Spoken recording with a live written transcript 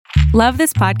Love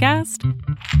this podcast?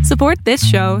 Support this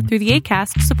show through the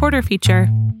Acast supporter feature.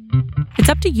 It's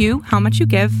up to you how much you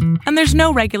give, and there's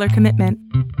no regular commitment.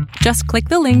 Just click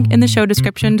the link in the show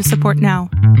description to support now.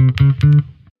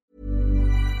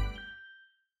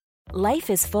 Life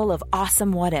is full of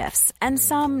awesome what-ifs, and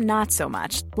some not so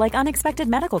much, like unexpected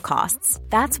medical costs.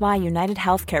 That's why United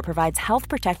Healthcare provides Health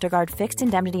Protector Guard fixed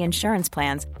indemnity insurance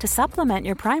plans to supplement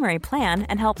your primary plan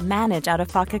and help manage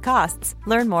out-of-pocket costs.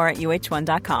 Learn more at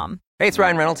uh1.com. Hey, it's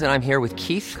Ryan Reynolds, and I'm here with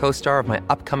Keith, co-star of my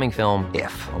upcoming film,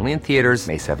 If, only in theaters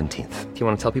May 17th. Do you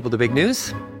want to tell people the big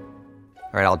news?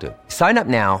 All right, I'll do it. Sign up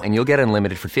now and you'll get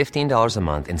unlimited for $15 a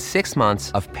month and 6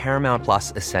 months of Paramount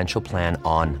Plus Essential Plan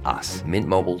on us.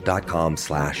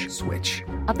 MintMobile.com/switch.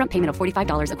 Upfront payment of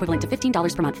 $45 equivalent to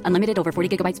 $15 per month. Unlimited over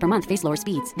 40 gigabytes per month. Face lower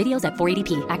speeds. Videos at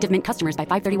 480p. Active Mint customers by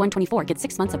 531.24 get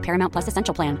 6 months of Paramount Plus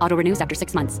Essential Plan. Auto renews after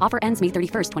 6 months. Offer ends May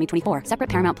 31st, 2024. Separate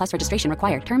Paramount Plus registration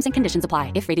required. Terms and conditions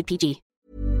apply if rated PG.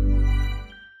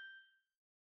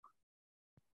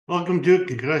 Welcome to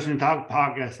Concussion Talk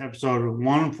Podcast, episode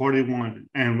 141,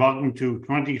 and welcome to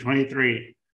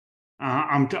 2023.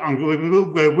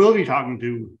 We'll be talking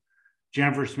to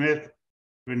Jennifer Smith,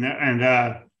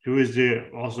 and who is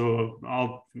we'll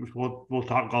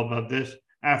talk all about this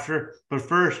after. But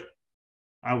first,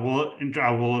 I will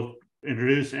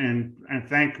introduce and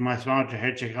thank my sponsor,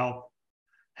 HeadCheck Health.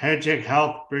 HeadCheck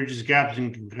Health bridges gaps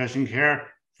in concussion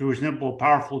care through simple,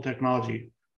 powerful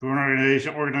technology. Through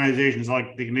organizations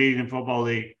like the Canadian Football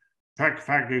League, Trek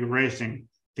Factory Racing,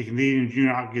 the Canadian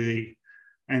Junior Hockey League,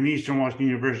 and Eastern Washington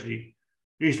University,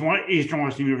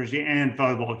 and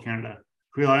Volleyball Canada,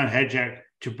 who rely on HeadCheck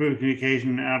to improve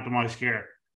communication and optimize care.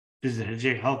 Visit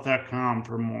headcheckhealth.com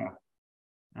for more.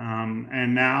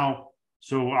 And now,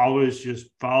 so always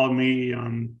just follow me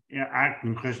at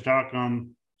Concussion Talk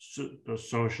on the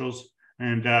socials,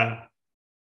 and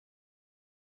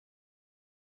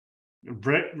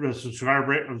subscribe,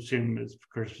 rate. I'm seeing it's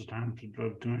Christmas time to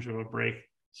do too much of a break.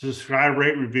 Subscribe,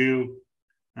 rate, review.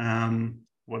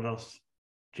 What else,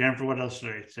 Jennifer? What else should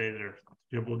I say there?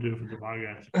 People do for the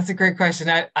podcast. That's a great question.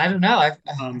 I don't know. I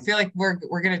feel like we're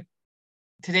gonna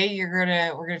today.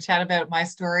 We're gonna chat about my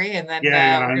story, and then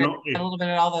a little bit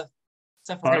of all the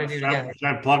stuff we're gonna do together.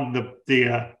 I plugged the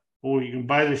you can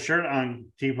buy the shirt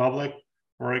on TeePublic,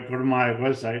 or go to my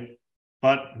website.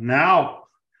 But now,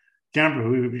 Jennifer,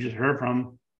 who we just heard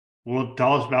from, will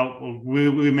tell us about.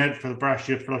 We met for the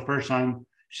first time.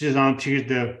 She's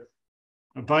the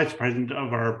vice president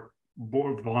of our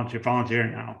board, volunteer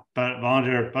now, but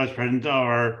volunteer vice president of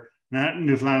our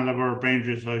Newfoundland Labrador Brain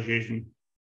Injury Association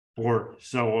board.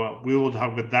 So we will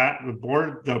talk about that, the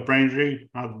board, the Brain Injury,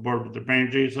 not the board, but the Brain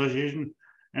Injury Association,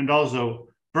 and also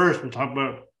first we'll talk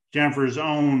about Jennifer's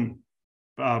own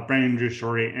brain injury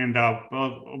story. And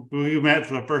we met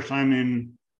for the first time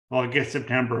in, well, I guess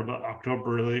September, but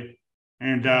October really.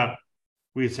 And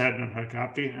we sat and had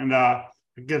coffee. And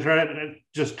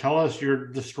just tell us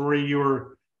the story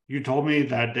you told me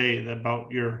that day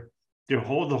about the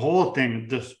whole thing,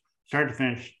 just start to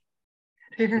finish.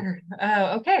 Sure.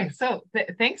 Okay. So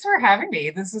thanks for having me.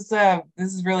 This is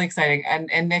really exciting.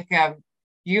 And Nick,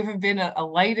 you have been a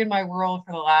light in my world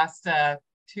for the last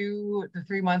 2 to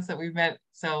 3 months that we've met.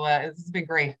 So this has been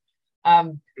great.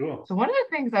 Cool. So one of the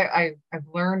things I've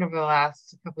learned over the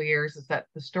last couple of years is that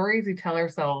the stories we tell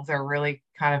ourselves are really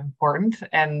kind of important.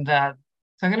 And so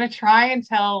I'm going to try and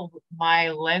tell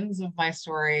my lens of my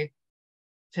story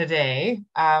today.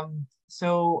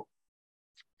 So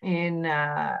in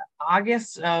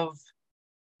August of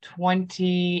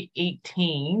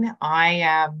 2018,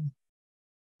 I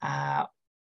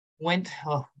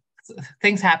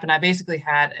things happened. I basically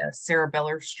had a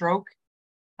cerebellar stroke.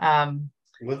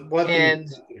 What's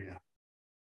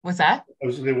that? I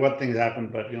was going to say what things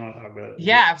happened, but you don't want to talk about it.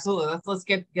 Yeah, absolutely. Let's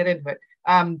get into it.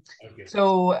 Okay.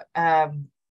 So there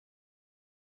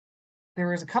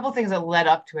was a couple of things that led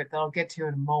up to it that I'll get to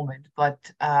in a moment.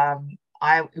 But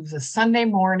it was a Sunday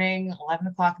morning, 11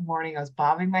 o'clock in the morning. I was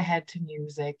bobbing my head to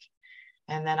music,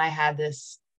 and then I had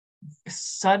this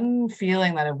sudden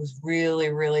feeling that I was really,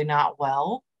 really not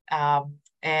well.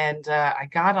 And I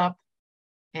got up,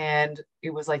 and it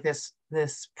was like this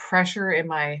pressure in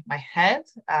my head,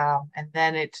 and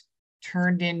then it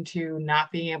turned into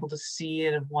not being able to see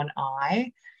it of one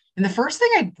eye. And the first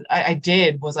thing I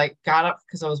did was I got up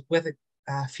because I was with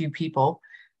a few people,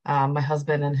 my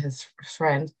husband and his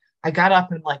friend. I got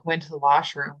up and went to the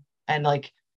washroom and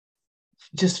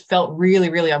just felt really,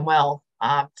 really unwell,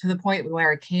 to the point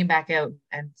where I came back out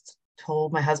and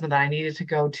told my husband that I needed to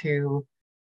go to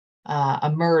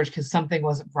emerge because something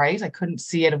wasn't right. I couldn't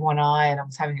see it of one eye, and I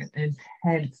was having an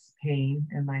intense pain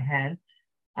in my head.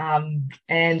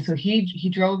 And so he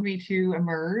drove me to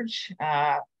Emerge.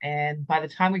 And by the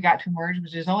time we got to Emerge,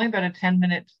 which is only about a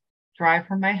 10-minute drive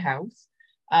from my house,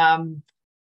 I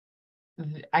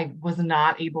was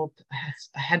not able to,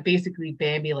 I had basically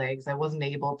Bambi legs. I wasn't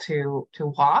able to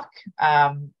walk.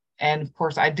 And of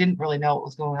course, I didn't really know what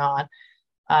was going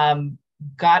on.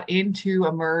 Got into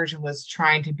Emerge and was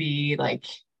trying to be like,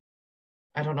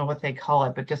 I don't know what they call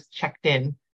it, but just checked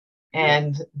in.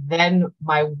 And then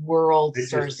my world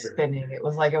started spinning. It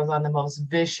was like I was on the most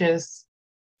vicious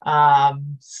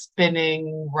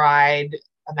spinning ride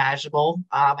imaginable.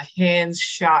 My hands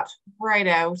shot right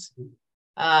out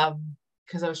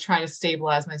because I was trying to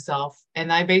stabilize myself.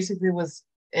 And I basically was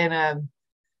in a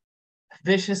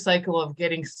vicious cycle of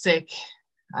getting sick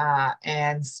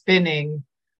and spinning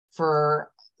for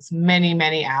many,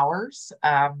 many hours.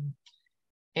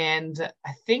 And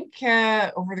I think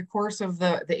over the course of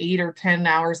the 8 or 10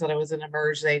 hours that I was in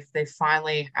Emerge, they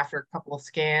finally, after a couple of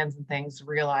scans and things,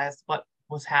 realized what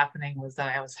was happening was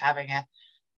that I was having a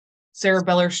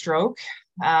cerebellar stroke.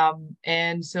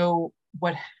 And so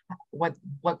what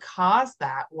caused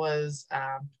that was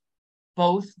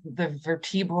both the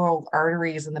vertebral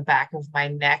arteries in the back of my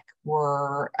neck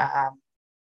were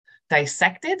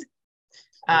dissected.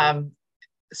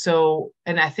 So,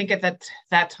 and I think at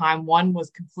that time, one was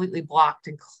completely blocked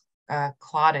and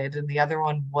clotted, and the other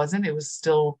one wasn't. It was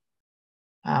still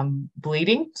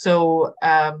bleeding. So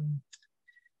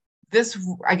this,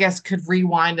 I guess, could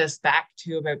rewind us back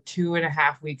to about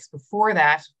 2.5 weeks before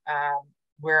that,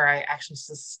 where I actually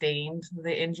sustained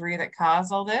the injury that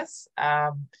caused all this.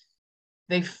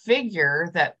 They figure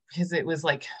that because it was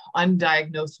like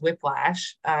undiagnosed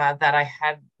whiplash, that I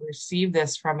had received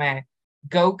this from a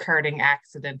go-karting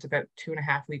accident about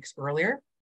 2.5 weeks earlier.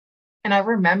 And I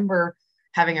remember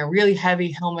having a really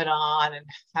heavy helmet on and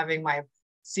having my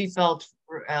seatbelt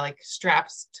like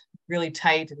straps really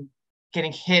tight and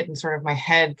getting hit and sort of my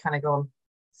head kind of going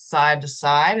side to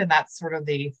side. And that's sort of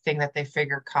the thing that they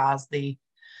figure caused the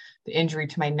injury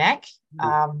to my neck.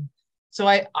 So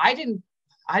I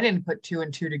didn't put two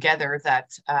and two together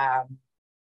that,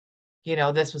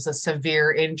 this was a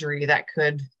severe injury that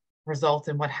could result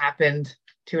in what happened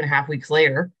 2.5 weeks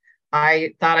later.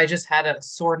 I thought I just had a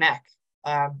sore neck.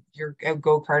 You're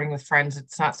go-karting with friends.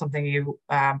 It's not something you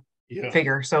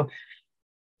figure. So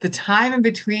the time in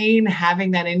between having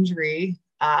that injury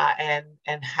and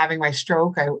having my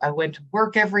stroke, I went to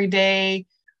work every day.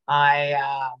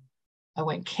 I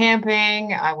went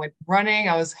camping. I went running.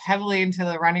 I was heavily into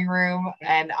the running room,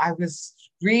 and I was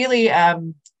really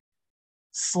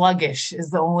sluggish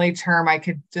is the only term I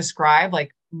could describe.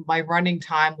 Like my running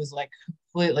time was like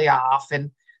completely off,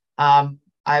 and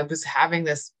I was having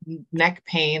this neck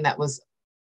pain that was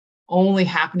only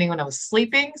happening when I was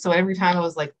sleeping. So every time I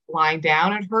was like lying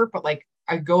down, it hurt, but like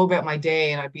I'd go about my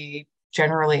day and I'd be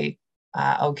generally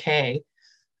okay.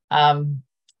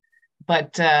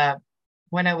 But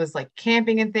when I was like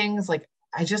camping and things, like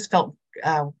I just felt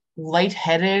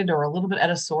lightheaded or a little bit out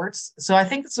of sorts. So I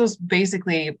think this was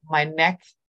basically my neck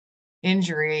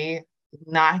injury,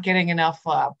 not getting enough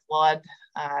blood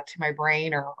to my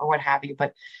brain or what have you.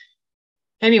 But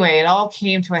anyway, it all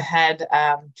came to a head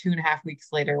 2.5 weeks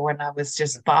later when I was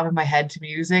just bobbing my head to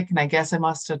music. And I guess I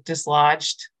must have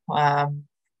dislodged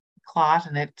clot,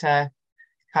 and it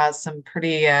caused some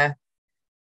pretty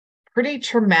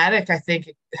traumatic. I think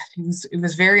it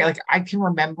was very, like, I can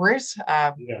remember it.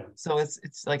 So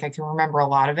it's like I can remember a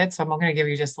lot of it. So I'm going to give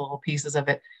you just little pieces of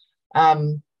it.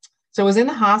 So I was in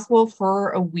the hospital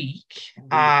for a week.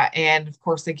 And of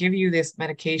course, they give you this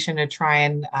medication to try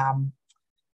and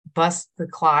bust the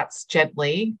clots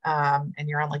gently. And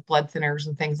you're on like blood thinners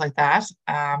and things like that.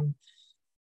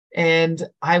 And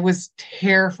I was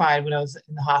terrified when I was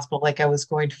in the hospital, like I was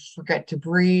going to forget to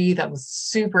breathe. I was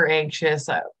super anxious,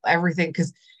 everything,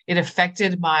 because it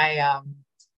affected my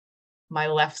my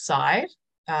left side.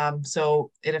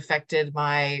 So it affected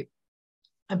my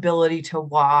ability to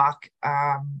walk,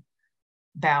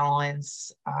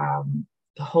 balance,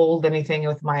 hold anything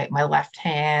with my left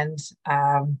hand,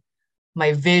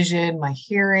 my vision, my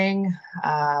hearing,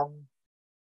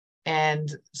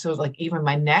 and so like even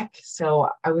my neck. So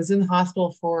I was in the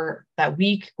hospital for that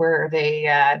week where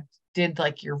they did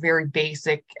like your very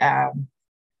basic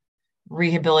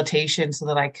rehabilitation so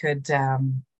that I could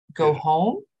go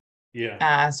home.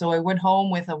 So I went home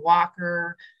with a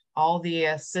walker, all the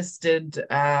assisted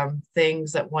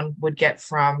things that one would get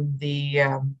from the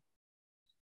I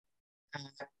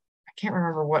can't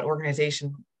remember what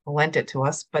organization lent it to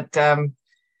us, but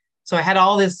so I had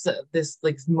all this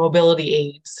like mobility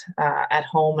aids at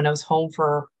home, and I was home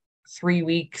for 3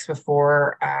 weeks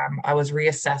before I was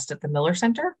reassessed at the Miller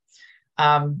Center.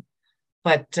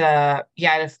 But yeah,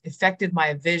 it affected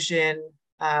my vision,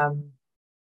 and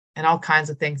all kinds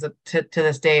of things that to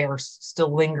this day are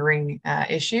still lingering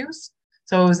issues.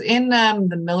 So I was in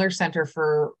the Miller Center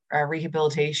for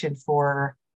rehabilitation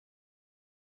for,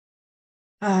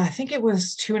 I think it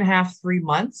was 2.5, 3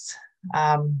 months,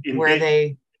 where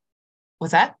they,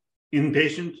 was that?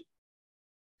 Inpatient?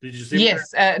 Did you say?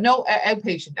 Yes, no,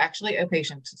 outpatient, actually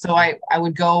outpatient. So I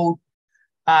would go,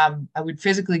 I would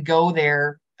physically go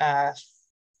there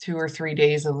 2 or 3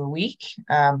 days of the week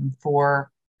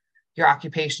for your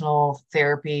occupational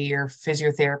therapy, your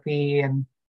physiotherapy, and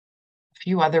a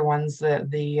few other ones,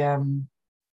 the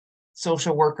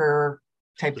social worker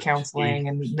type counseling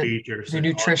and the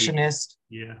nutritionist.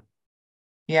 Yeah.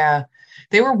 Yeah,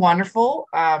 they were wonderful.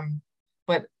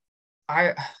 But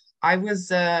I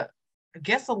was I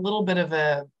guess a little bit of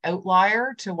a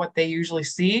outlier to what they usually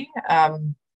see.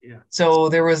 Yeah. So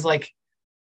there was like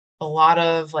a lot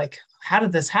of like, how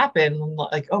did this happen?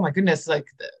 Like, oh my goodness, like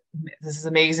this is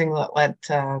amazing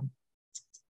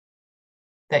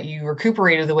that you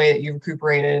recuperated the way that you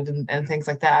recuperated, and things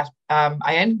like that.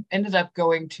 I ended up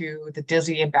going to the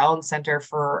Dizzy and Balance Center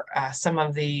for some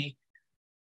of the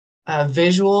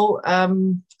visual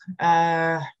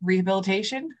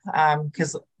rehabilitation,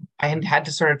 because I had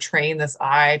to sort of train this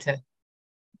eye to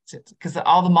because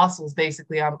all the muscles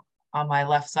basically on my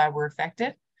left side were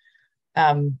affected.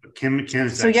 So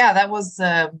yeah, that was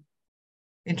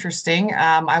interesting.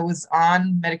 I was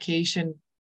on medication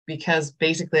because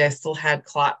basically I still had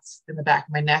clots in the back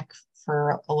of my neck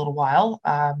for a little while.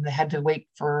 They had to wait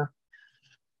for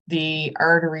the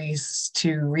arteries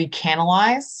to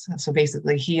recanalize, so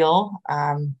basically heal.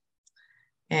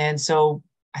 And so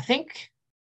I think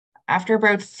after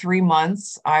about 3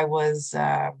 months, I was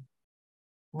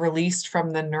released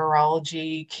from the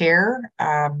neurology care.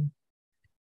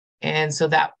 And so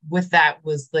that with that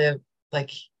was the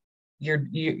like,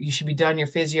 you should be done your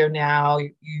physio now.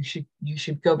 You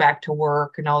should go back to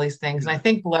work and all these things. And I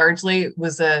think largely it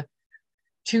was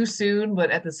too soon,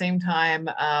 but at the same time,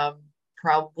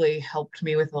 probably helped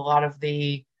me with a lot of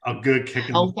the good kick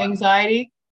health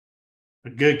anxiety. A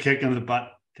good kick in the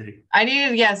butt. I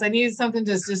needed something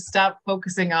to just stop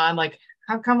focusing on, like,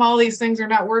 how come all these things are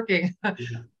not working?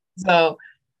 Yeah. So,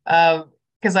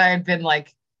 because I had been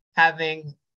like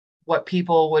having what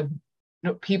people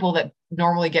that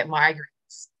normally get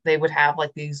migraines, they would have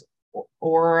like these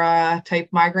aura type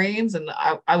migraines, and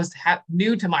I was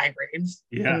new to migraines.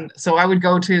 Yeah. And so I would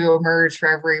go to Emerge for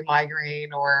every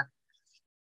migraine or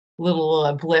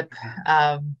little blip.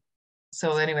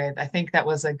 So anyway, I think that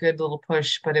was a good little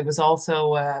push, but it was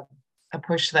also a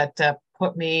push that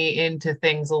put me into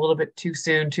things a little bit too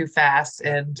soon, too fast.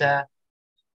 And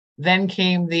then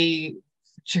came the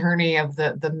journey of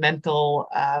the mental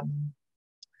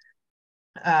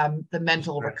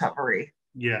recovery.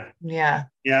 Yeah. Yeah.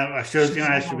 Yeah. I was going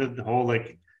to ask you about the whole,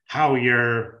 like, how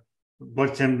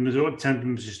what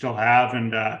symptoms you still have,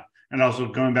 and also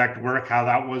going back to work, how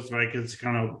that was like, it's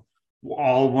kind of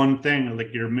all one thing,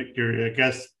 like your I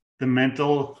guess the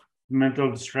mental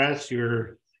distress,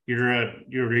 your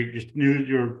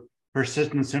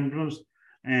persistent symptoms,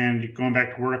 and going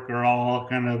back to work are all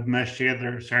kind of meshed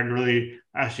together. So I had to really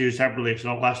ask you separately. So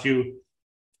I'll ask you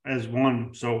as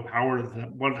one. So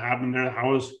what happened there?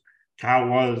 How was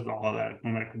all of that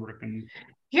going back to work? And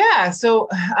yeah, so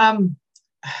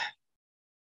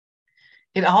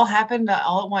it all happened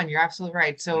all at once. You're absolutely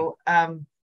right. So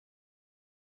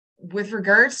with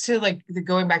regards to like the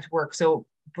going back to work, so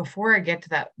before I get to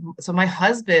that, so my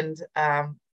husband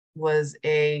was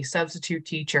a substitute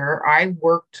teacher. I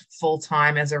worked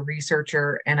full-time as a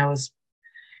researcher, and I was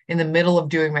in the middle of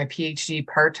doing my PhD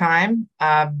part-time.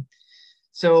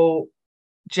 So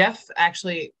Jeff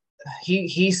actually,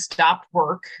 he stopped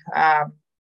work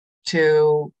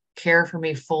to care for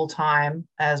me full-time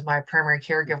as my primary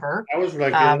caregiver. It was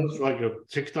like a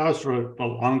 6 hours for a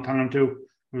long time too.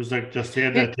 It was like just he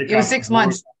had to take it was 6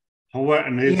 months.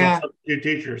 And he's a substitute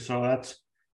teacher, so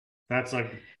that's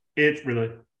like it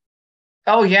really.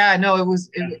 Oh yeah, no, it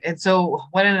was. And so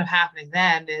what ended up happening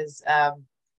then is,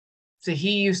 so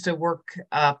he used to work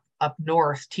up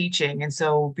north teaching, and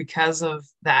so because of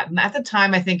that, and at the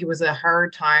time, I think it was a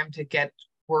hard time to get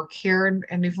work here in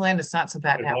Newfoundland. It's not so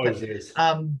bad now. Always is.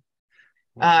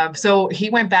 So he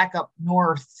went back up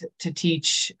north to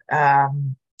teach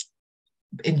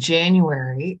in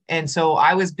January, and so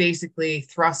I was basically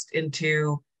thrust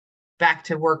into back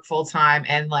to work full time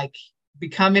and like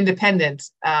become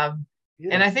independent.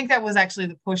 And I think that was actually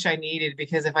the push I needed,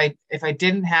 because if I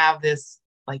didn't have this,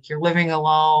 like, you're living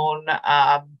alone,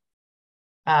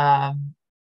 Um,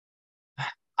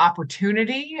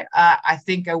 opportunity, I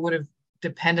think I would have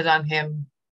depended on him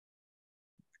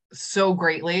so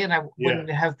greatly, and I Yeah.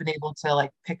 wouldn't have been able to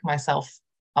like pick myself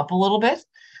up a little bit.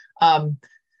 Um,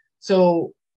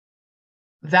 so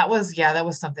that was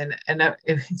something. And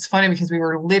it's funny because we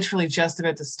were literally just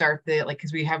about to start the like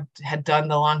because we had done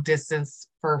the long distance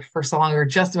for so long. We were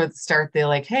just about to start the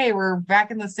like, hey, we're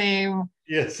back in the same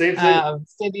Yeah. Same thing.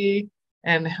 city,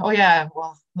 and oh yeah,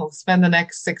 well, we'll spend the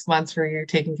next 6 months for you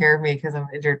taking care of me because I'm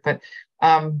injured. But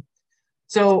um,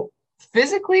 so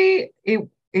physically,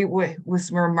 it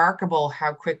was remarkable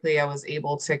how quickly I was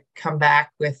able to come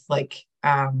back with like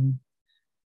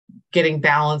getting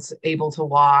balance, able to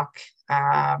walk,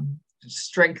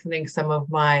 strengthening some of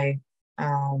my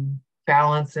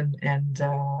balance and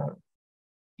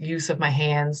use of my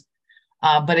hands.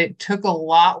 But it took a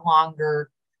lot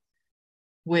longer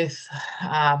with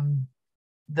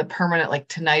the permanent like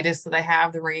tinnitus that I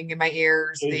have, the ringing in my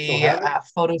ears, So you still the have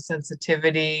it?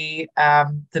 photosensitivity,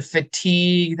 the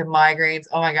fatigue, the migraines.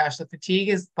 Oh my gosh, the fatigue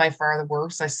is by far the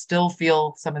worst. I still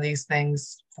feel some of these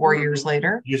things 4 years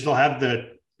later. You still have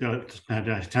the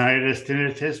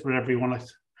tinnitus, whatever you want to,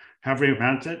 however you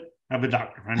pronounce it. I have a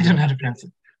doctor friend. I don't know how to pronounce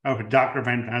it. I have a doctor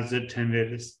friend pronounces it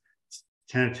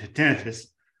tinnitus.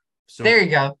 So There you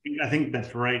go. I think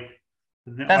that's right.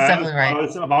 That's definitely right.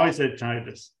 I've always said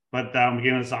tinnitus, but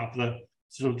getting this off the.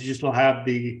 So you still have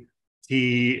the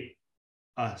T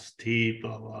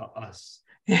blah blah us.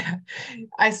 Yeah,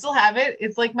 I still have it.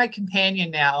 It's like my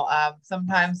companion now.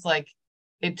 Sometimes like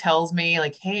it tells me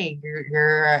like, hey,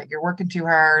 you're working too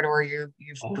hard, or you've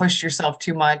pushed yourself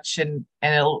too much, and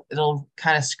it'll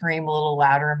kind of scream a little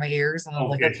louder in my ears, and I'm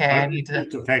like, Okay, okay, so I need to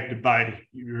it's affected by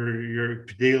your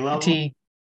fatigue level. fatigue.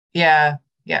 Yeah,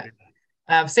 yeah.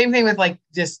 Same thing with like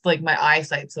just like my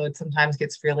eyesight. So it sometimes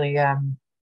gets really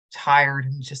tired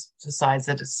and just decides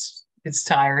that it's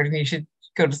tired and you should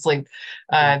go to sleep.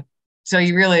 So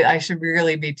I should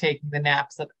really be taking the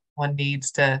naps that one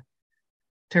needs to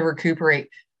recuperate.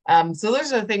 So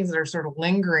those are the things that are sort of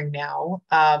lingering now.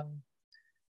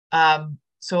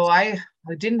 So I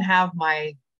didn't have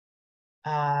my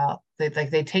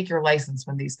they take your license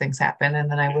when these things happen,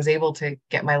 and then I was able to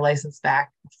get my license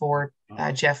back before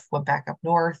Jeff went back up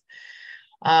north.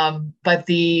 But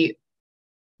the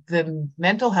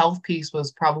mental health piece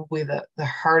was probably the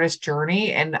hardest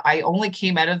journey, and I only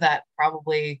came out of that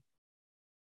probably,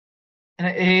 and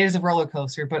it is a roller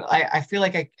coaster, but I feel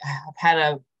like I've had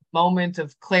a moment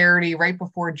of clarity right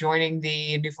before joining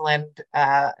the Newfoundland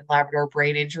and Labrador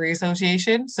Brain Injury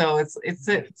Association. So it's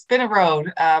been a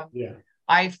road. Yeah.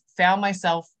 I found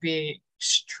myself being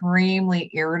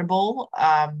extremely irritable.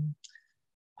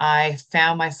 I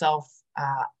found myself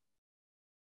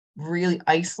really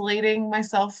isolating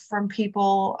myself from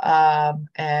people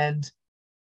and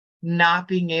not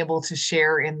being able to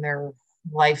share in their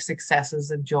life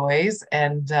successes and joys.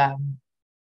 And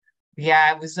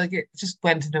yeah, it was like it just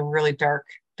went into a really dark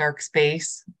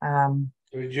space.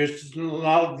 Just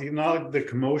not the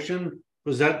commotion.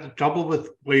 Was that the trouble with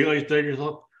where you isolate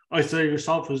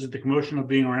yourself? Was it the commotion of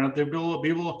being around other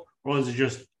people, or was it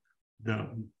just the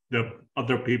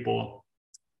other people,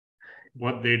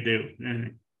 what they do?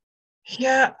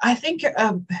 Yeah, I think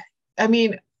I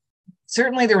mean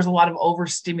certainly there was a lot of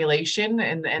overstimulation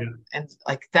and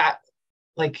like that,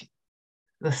 like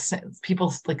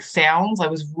people's like sounds. I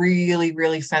was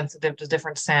really sensitive to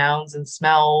different sounds and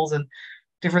smells and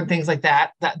different things like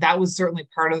that. That was certainly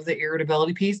part of the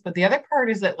irritability piece. But the other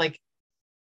part is that like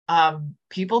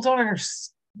people don't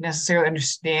necessarily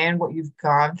understand what you've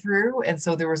gone through, and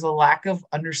so there was a lack of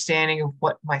understanding of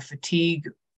what my fatigue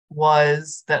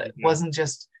was. That it wasn't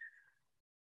just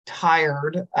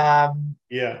tired.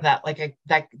 That like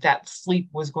that sleep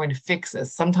was going to fix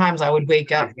this. Sometimes I would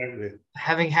wake up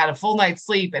having had a full night's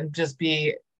sleep and just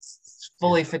be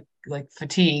fully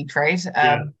fatigued, right?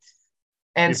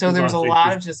 And so there was a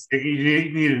lot of just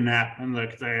you need a nap. And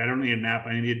like I don't need a nap.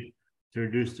 I need to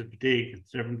reduce the fatigue.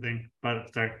 It's a different thing.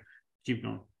 But sorry, keep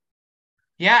going.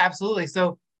 Yeah, absolutely.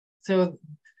 So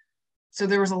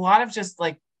there was a lot of just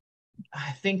like,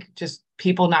 I think just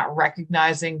people not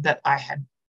recognizing that I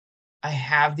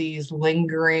have these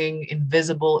lingering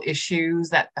invisible issues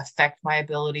that affect my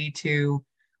ability to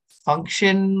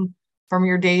function from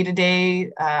your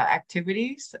day-to-day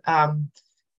activities.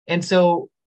 And so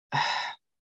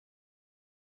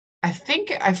I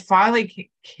think I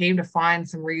finally came to find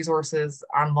some resources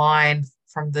online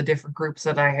from the different groups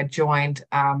that I had joined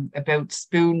about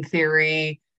spoon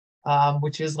theory,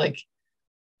 which is like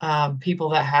people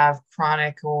that have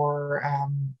chronic or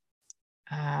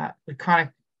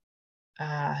chronic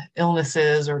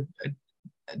illnesses or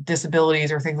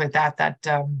disabilities or things like that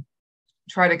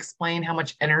try to explain how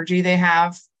much energy they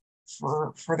have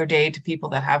for their day to people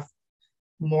that have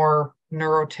more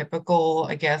neurotypical,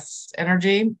 I guess,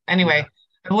 energy. Anyway,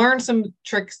 I learned some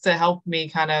tricks to help me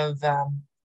kind of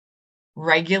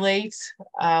regulate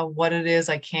what it is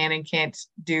I can and can't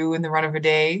do in the run of a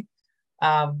day.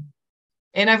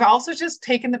 And I've also just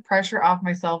taken the pressure off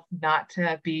myself not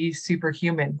to be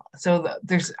superhuman. So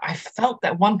I felt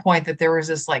at one point that there was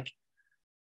this like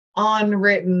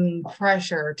unwritten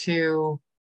pressure to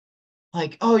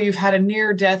like, oh, you've had a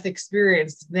near death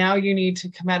experience. Now you need to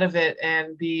come out of it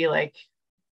and be like,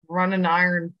 run an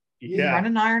Iron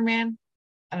Man.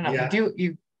 I don't know. Yeah.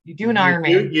 You do an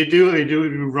Ironman.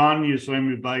 You run, you swim,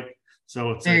 you bike.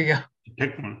 So it's there like, you go. You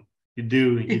pick one.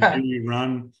 You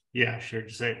run. Yeah, sure.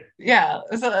 Just say it. Yeah.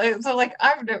 So like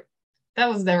that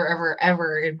was never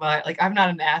ever in my, like, I'm not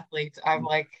an athlete. I'm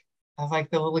like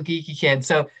the little geeky kid.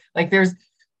 So like there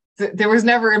was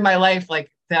never in my life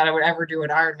like that I would ever do an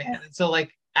Ironman. And so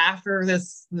like after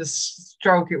this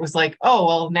stroke, it was like, oh,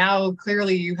 well, now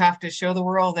clearly you have to show the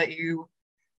world that you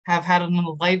have had an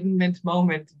enlightenment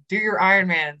moment. Do your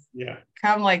Ironmans. Yeah.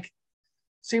 Come like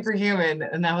superhuman.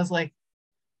 And I was like,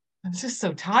 I'm just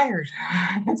so tired.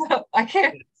 I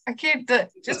can't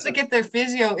just to get their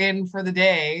physio in for the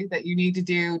day that you need to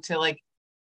do to like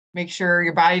make sure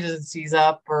your body doesn't seize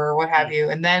up or what have you,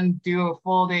 and then do a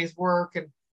full day's work. And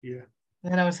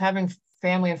then I was having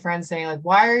family and friends saying like,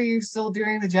 why are you still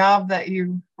doing the job that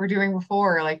you were doing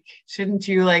before? Like, shouldn't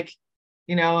you like,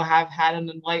 have had an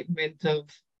enlightenment of,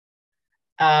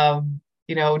 now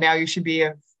you should be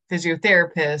a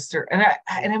physiotherapist and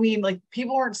I mean, like,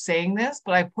 people weren't saying this,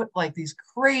 but I put like these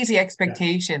crazy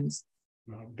expectations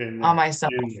on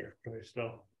myself.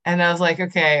 And I was like,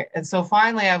 okay. And so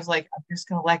finally I was like, I'm just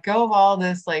going to let go of all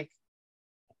this like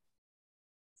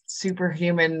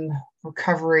superhuman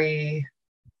recovery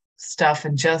stuff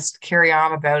and just carry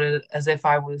on about it as if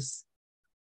I was,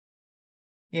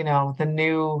 the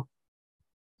new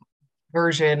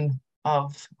version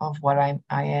of what I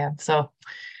am. So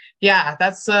yeah,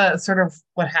 that's sort of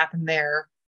what happened there.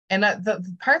 And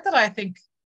the part that I think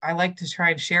I like to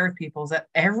try and share with people is that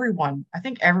I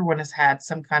think everyone has had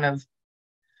some kind of,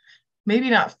 maybe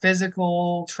not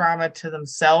physical trauma to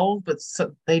themselves, but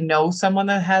so they know someone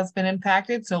that has been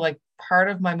impacted. So like part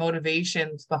of my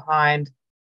motivations behind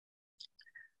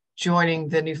joining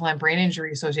the Newfoundland Brain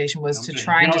Injury Association was to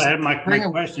try and just my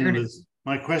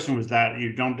question was that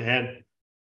you jumped ahead.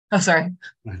 Oh, sorry.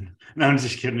 No, I'm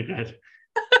just kidding.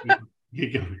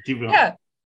 Keep going.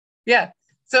 Yeah.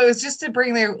 So it's just to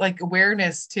bring their like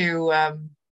awareness to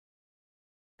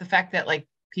the fact that like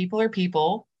people are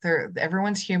people.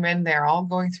 Everyone's human. They're all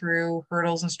going through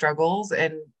hurdles and struggles,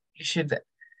 and you should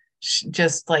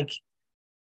just like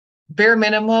bare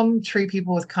minimum treat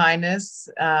people with kindness.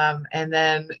 And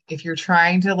then if you're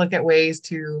trying to look at ways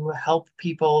to help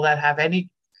people that have any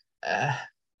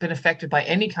been affected by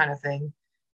any kind of thing,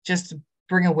 just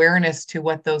bring awareness to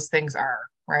what those things are,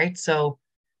 right? So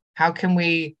how can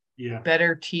we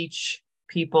better teach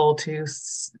people to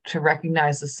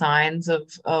recognize the signs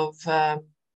of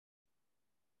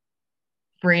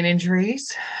brain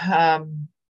injuries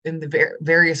in the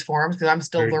various forms, because I'm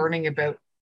still learning about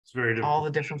all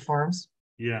the different forms.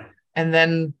 Yeah. And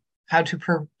then how to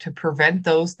prevent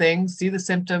those things, see the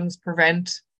symptoms,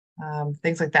 prevent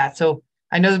things like that. So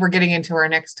I know that we're getting into our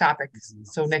next topic.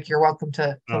 So Nick, you're welcome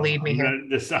to lead me here. I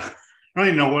don't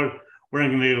really know what we're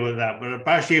going to do with that, but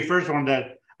actually, first one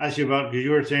that I asked you about, because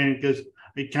you were saying, because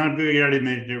I kind of you already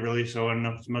mentioned it really, so I don't know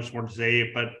if there's much more to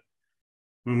say, but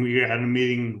when we had a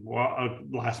meeting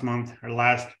last month, our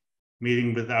last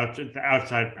meeting with the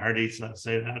outside parties, let's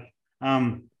say that,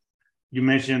 you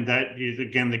mentioned that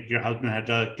that your husband had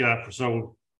to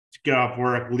get off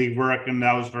work, leave work, and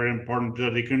that was very important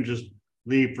that he couldn't just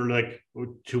leave for like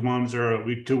 2 months or a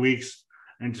week, 2 weeks,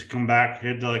 and just come back. He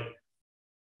had to like,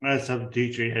 as a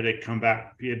teacher, he had to come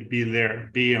back. He had to be there,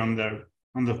 be on the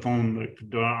phone, like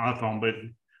on the phone, but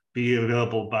be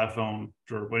available by phone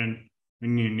for when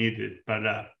you need it.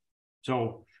 But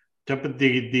so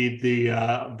the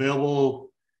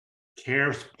available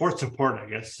care support, I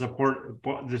guess, support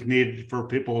that's needed for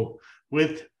people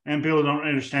with, and people don't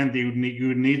understand that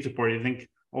you need support. You think,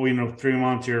 3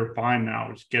 months, you're fine now,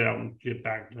 just get out and get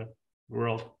back to the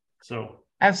world. So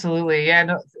absolutely. Yeah.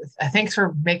 No, thanks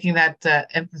for making that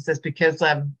emphasis, because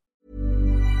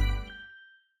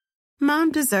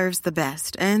Mom deserves the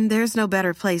best, and there's no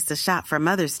better place to shop for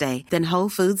Mother's Day than Whole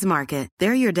Foods Market.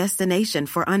 They're your destination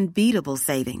for unbeatable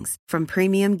savings, from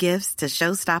premium gifts to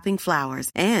show-stopping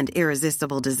flowers and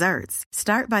irresistible desserts.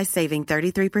 Start by saving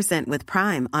 33% with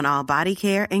Prime on all body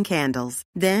care and candles.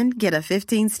 Then get a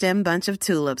 15-stem bunch of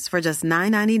tulips for just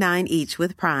 $9.99 each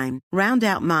with Prime. Round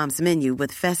out Mom's menu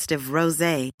with festive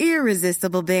rosé,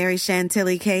 irresistible berry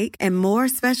chantilly cake, and more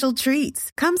special treats.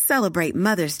 Come celebrate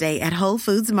Mother's Day at Whole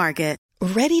Foods Market.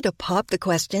 Ready to pop the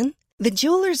question? The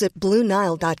jewelers at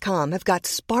BlueNile.com have got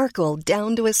sparkle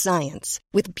down to a science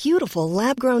with beautiful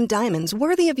lab-grown diamonds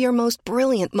worthy of your most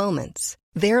brilliant moments.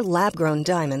 Their lab-grown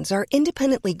diamonds are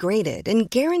independently graded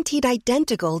and guaranteed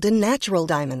identical to natural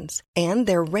diamonds, and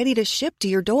they're ready to ship to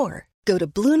your door. Go to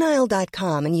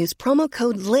BlueNile.com and use promo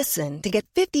code LISTEN to get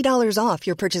 $50 off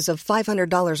your purchase of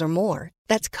 $500 or more.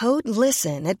 That's code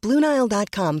LISTEN at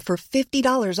BlueNile.com for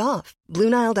 $50 off.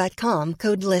 BlueNile.com,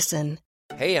 code LISTEN.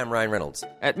 Hey, I'm Ryan Reynolds.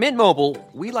 At Mint Mobile,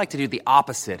 we like to do the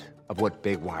opposite of what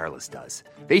Big Wireless does.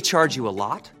 They charge you a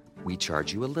lot, we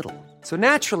charge you a little. So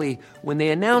naturally, when they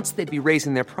announced they'd be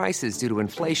raising their prices due to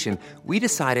inflation, we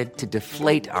decided to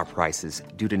deflate our prices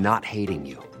due to not hating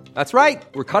you. That's right.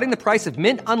 We're cutting the price of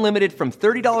Mint Unlimited from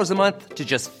 $30 a month to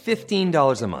just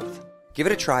 $15 a month. Give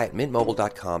it a try at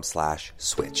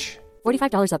mintmobile.com/switch.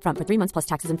 $45 up front for 3 months plus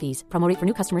taxes and fees. Promo rate for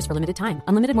new customers for limited time.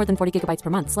 Unlimited more than 40 gigabytes per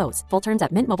month. Slows full terms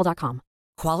at mintmobile.com.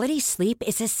 Quality sleep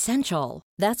is essential.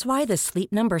 That's why the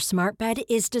Sleep Number Smart Bed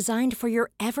is designed for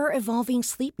your ever-evolving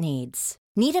sleep needs.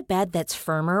 Need a bed that's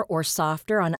firmer or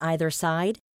softer on either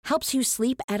side? Helps you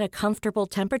sleep at a comfortable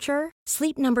temperature?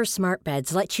 Sleep Number Smart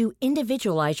Beds let you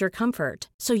individualize your comfort,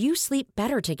 so you sleep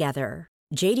better together.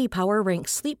 J.D. Power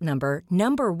ranks Sleep Number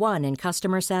number 1 in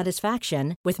customer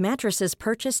satisfaction with mattresses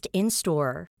purchased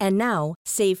in-store. And now,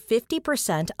 save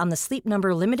 50% on the Sleep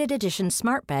Number Limited Edition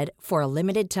Smart Bed for a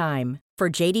limited time. For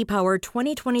J.D. Power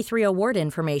 2023 award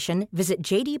information, visit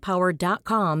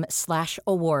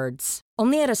jdpower.com/awards.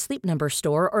 Only at a Sleep Number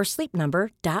store or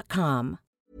sleepnumber.com.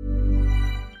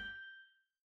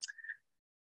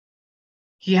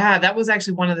 Yeah, that was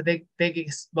actually one of the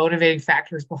biggest motivating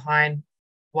factors behind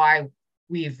why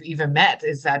we've even met,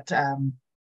 is that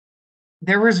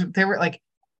there were like,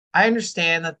 I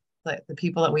understand that the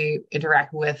people that we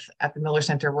interact with at the Miller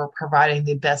Center were providing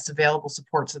the best available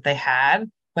supports that they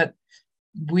had, but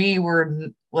we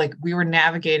were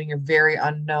navigating a very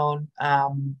unknown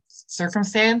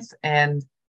circumstance, and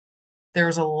there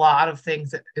was a lot of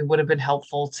things that it would have been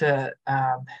helpful to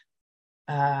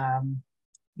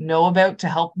know about to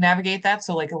help navigate that.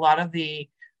 So like a lot of the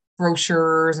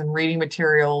brochures and reading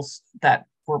materials that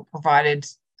were provided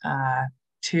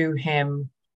to him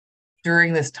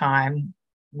during this time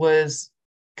was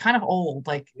kind of old,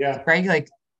 like, Yeah. right? Like,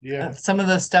 Yeah. some of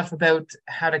the stuff about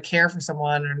how to care for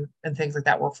someone and things like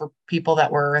that were for people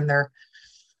that were in their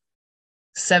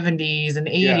 70s and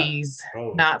 80s,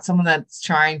 Oh. not someone that's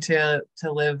trying to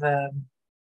live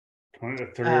 20 to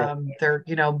 30 their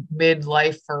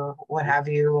midlife or what have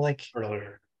you, like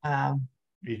earlier.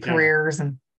 careers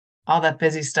and all that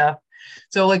busy stuff.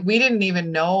 So like we didn't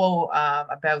even know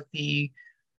about the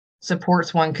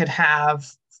supports one could have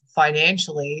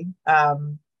financially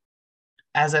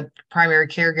as a primary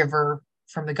caregiver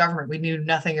from the government. We knew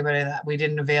nothing about any of that. We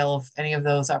didn't avail of any of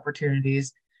those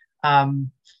opportunities.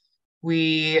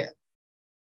 We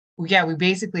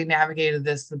basically navigated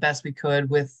this the best we could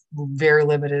with very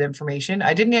limited information.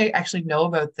 I didn't actually know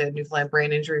about the Newfoundland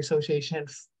Brain Injury Association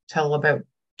till about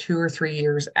 2 or 3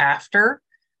 years after.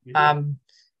 And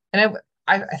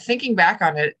I thinking back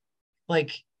on it,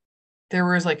 like there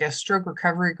was like a stroke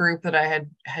recovery group that I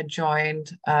had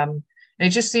joined. And it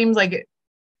just seems like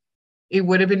it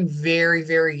would have been very,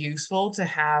 very useful to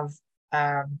have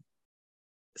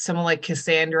someone like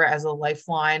Cassandra as a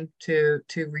lifeline to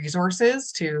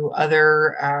resources, to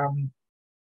other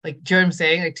like, do you know what I'm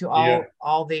saying? Like to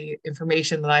all the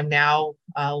information that I'm now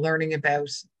learning about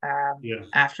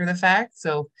after the fact.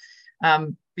 So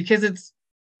because it's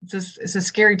a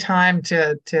scary time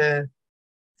to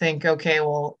think, okay,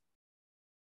 well,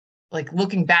 like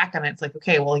looking back on it, it's like,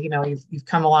 okay, well, you've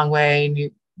come a long way and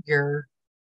you're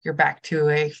back to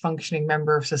a functioning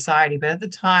member of society. But at the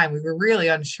time we were really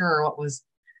unsure what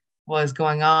was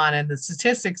going on, and the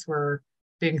statistics were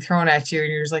being thrown at you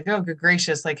and you're just like, oh, good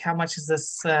gracious, like how much is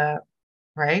this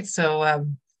right? So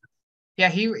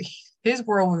his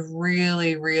world was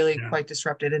really, really quite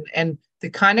disrupted, and the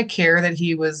kind of care that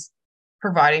he was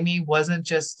providing me wasn't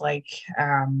just like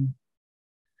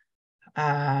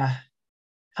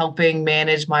helping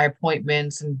manage my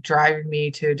appointments and driving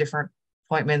me to different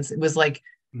appointments. It was like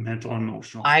mental and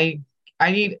emotional. I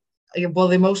need well,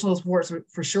 the emotional support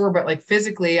for sure, but like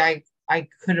physically, I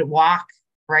couldn't walk,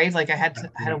 right? Like I had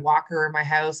a walker in my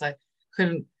house. I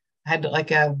couldn't had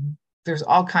like there's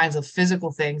all kinds of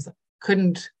physical things.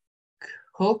 Couldn't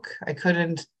cook. I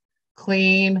couldn't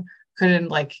clean. Couldn't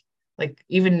like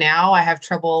even now I have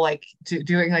trouble like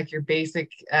doing like your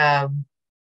basic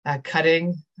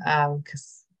cutting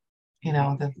because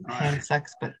the hand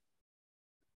sucks. But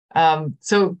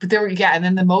but there and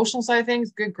then the emotional side of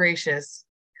things. Good gracious.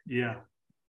 Yeah.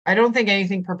 I don't think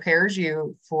anything prepares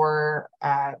you for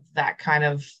that kind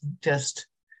of just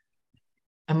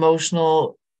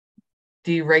emotional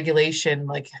deregulation.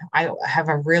 Like I have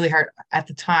a really hard at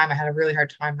the time. I had a really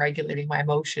hard time regulating my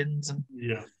emotions. And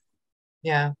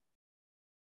yeah.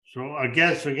 So I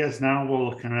guess now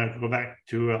we'll kind of go back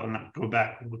to not go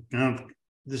back.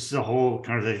 This is a whole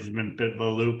conversation's been a bit of a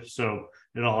loop, so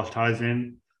it all ties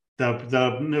in. The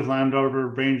Newfoundland Labrador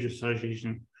Range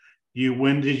Association.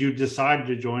 When did you decide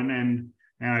to join? And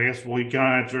I guess you kind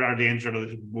of answered the answer to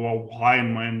this, well, why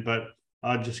and when, but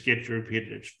I'll just get you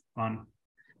repeated. It's fun.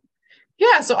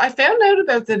 Yeah, so I found out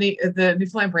about the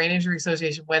Newfoundland Brain Injury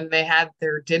Association when they had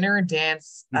their dinner and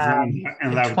dance in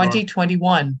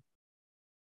 2021.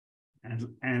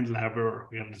 And Labrador,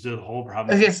 we have to do the whole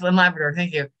problem. Yes, in Labrador.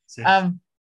 Thank you.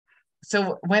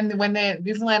 So when the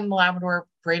Newfoundland and Labrador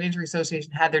Brain Injury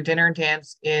Association had their dinner and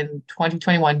dance in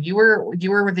 2021, you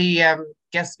were the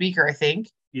guest speaker, I think.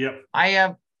 Yep.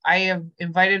 I have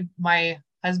invited my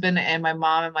husband and my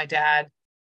mom and my dad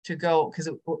to go because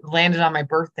it landed on my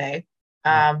birthday,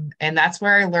 and that's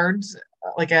where I learned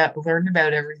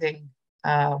about everything,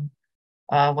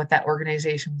 what that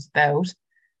organization was about.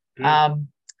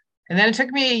 And then it took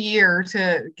me a year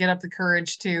to get up the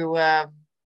courage to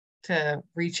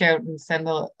reach out and send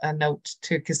a note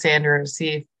to Cassandra to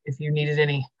see if you needed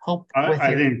any help.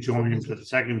 I didn't join the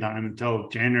second time until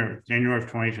January of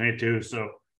 2022.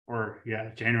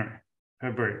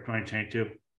 February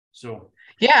 2022. So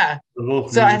yeah.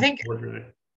 So I think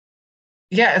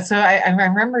So I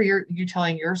remember you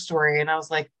telling your story, and I was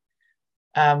like,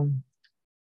 oh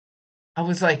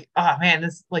man,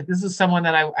 this is someone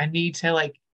that I need to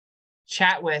like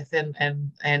chat with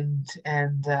and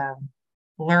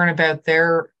learn about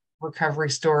their recovery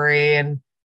story and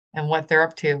what they're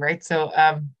up to, right? So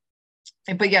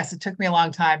but yes, it took me a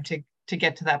long time to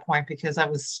get to that point because I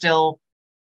was still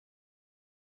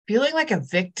feeling like a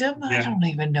victim. I don't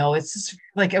even know. It's just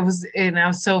like it was, and I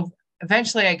was so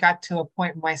eventually I got to a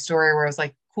point in my story where I was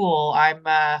like, cool, I'm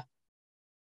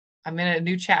in a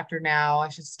new chapter now. I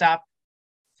should stop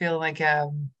feeling like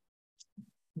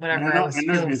whatever. I was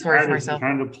feeling sorry for myself.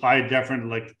 Trying to apply different,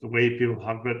 like the way people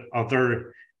talk about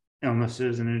other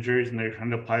illnesses and injuries, and they're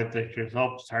trying to apply it to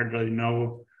yourself. It's hard to really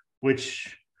know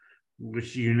which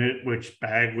unit, which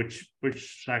bag, which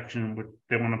section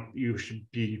you should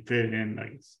be fitted in.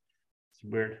 Like it's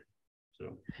weird.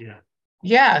 So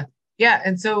yeah.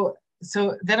 And so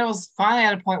then I was finally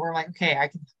at a point where I'm like, okay,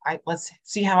 let's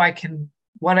see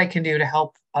what I can do to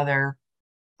help other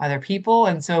people.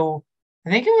 And so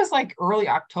I think it was like early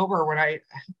October when I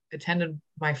attended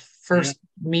my first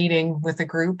meeting with the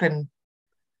group, and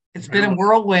it's been a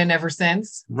whirlwind ever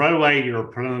since. Right away, you were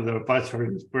put under the bus for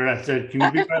this. Where I said, "Can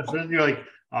you be president?" You're like,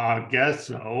 "I guess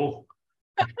so."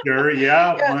 Sure,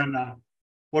 yeah. Why not?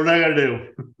 What are I gonna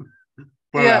do?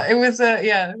 It was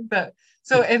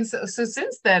So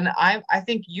since then, I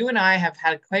think you and I have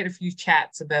had quite a few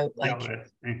chats about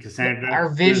and Cassandra, our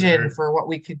vision for what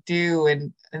we could do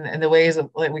and the ways of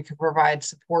like we could provide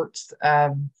supports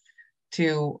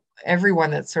to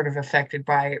everyone that's sort of affected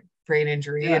by brain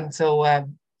injury. Yeah. And so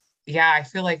I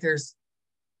feel like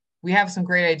we have some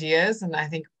great ideas, and I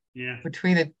think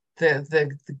between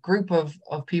the group of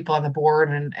people on the board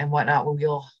and whatnot,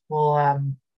 we'll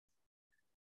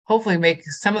hopefully make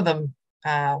some of them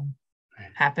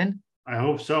happen. I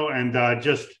hope so. And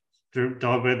just to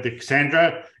talk about the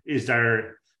Cassandra is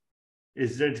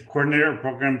the coordinator of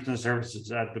programs and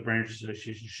services at the Brain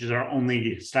Association. She's our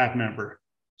only staff member.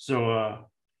 So,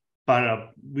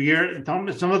 we are some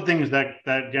of the things that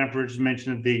Jennifer just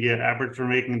mentioned, the efforts we're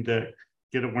making to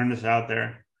get awareness out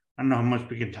there. I don't know how much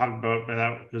we can talk about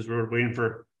that because we're waiting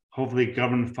for hopefully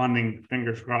government funding,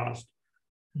 fingers crossed.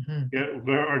 Mm-hmm.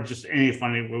 Or just any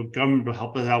funding. Well, government will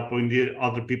help us out, but we need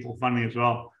other people funding as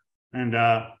well. And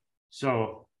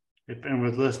so if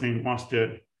anyone listening wants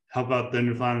to help out the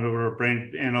Newfoundland Labrador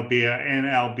Brain,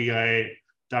 NLBIA.org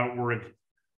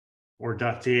or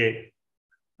 .ca.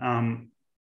 I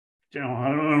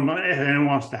don't know if anyone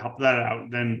wants to help that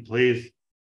out, then please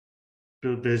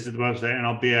visit the website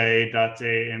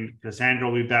NLBIA.ca, and Cassandra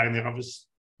will be back in the office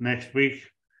next week,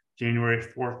 January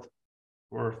 4th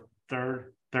or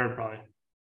 3rd. third probably,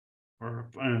 or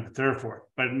third or fourth,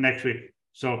 but next week.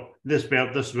 So this is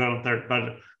about third.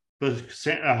 But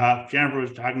Jennifer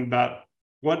was talking about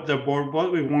what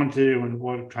we want to do, and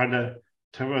we'll try to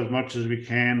cover as much as we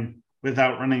can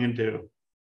without running into,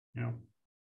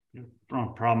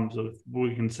 problems of what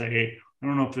we can say. I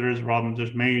don't know if there is problems.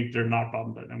 There's not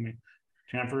problems, but I mean,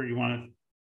 Jennifer, you want to?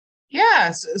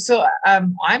 Yeah. So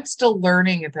I'm still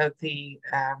learning about the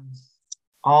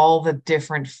all the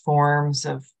different forms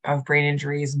of brain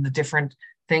injuries and the different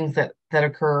things that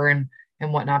occur and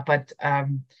whatnot. But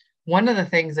one of the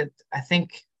things that I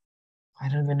think, I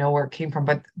don't even know where it came from,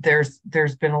 but there's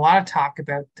been a lot of talk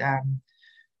about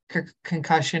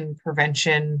concussion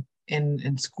prevention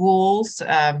in schools,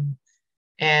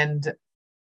 and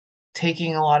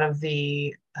taking a lot of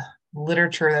the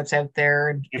literature that's out there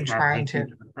and trying to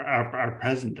our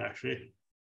president, actually.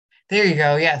 There you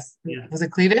go. Yes. Yeah. Was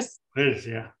it Cletus? Cletus,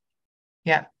 yeah.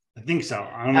 Yeah. I think so.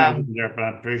 I don't know there, but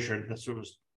I'm pretty sure that's what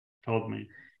was told me.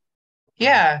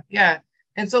 Yeah.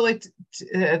 And so, like,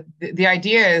 the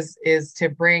idea is to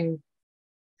bring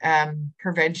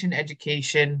prevention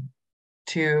education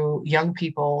to young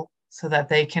people so that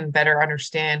they can better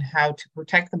understand how to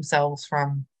protect themselves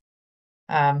from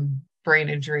brain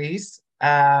injuries.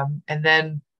 And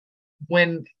then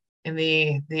when in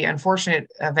the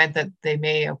unfortunate event that they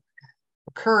may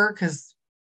occur, because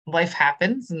life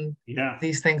happens and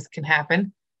these things can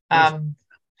happen,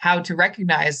 how to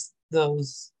recognize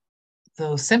those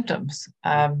symptoms.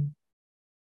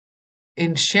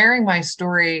 In sharing my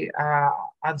story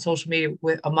on social media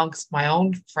amongst my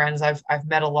own friends, I've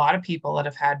met a lot of people that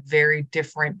have had very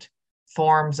different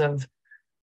forms of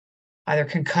either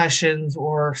concussions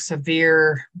or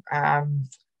severe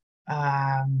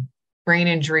brain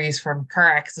injuries from car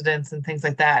accidents and things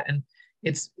like that. And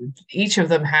each of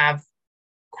them have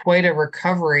quite a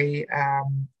recovery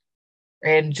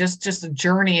and just a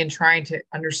journey in trying to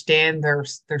understand their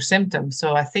symptoms.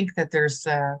 So I think that there's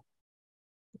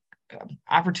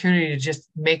opportunity to just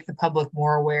make the public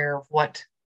more aware of what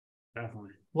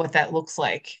that looks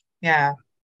like. Yeah.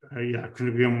 Could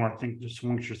it be more? I think there's so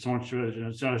much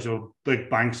it's also big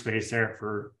blank space there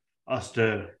for us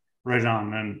to write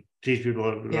on and teach people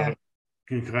about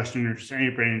concussion or any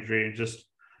brain injury, and just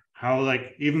how,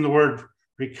 like, even the word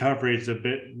recovery is a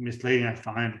bit misleading, I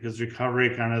find, because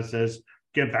recovery kind of says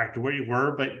get back to where you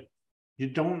were, but you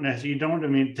don't. I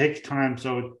mean, it takes time.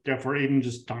 So therefore, even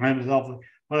just time itself,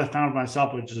 what I found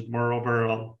myself, which is more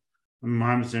over,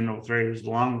 mine was in 03 years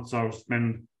long, so it's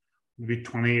been maybe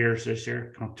 20 years this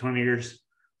year, 20 years,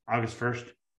 August 1st.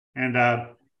 And I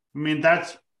mean,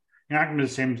 that's, you're not going to be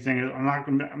the same thing. I'm not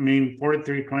going to,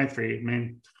 43, 23. I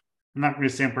mean, I'm not going to be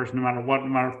the same person no matter what, no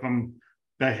matter if I'm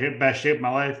best shape of my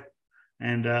life.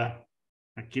 And I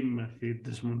keep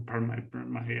this one part of my I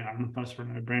don't know if that's for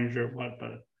my brain injury or what,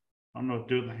 but I don't know what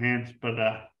to do with the hands, but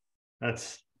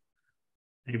that's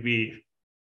maybe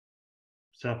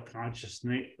self-conscious.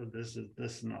 This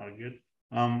is not good.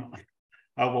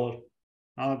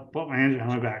 I'll put my hands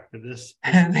behind my back for this.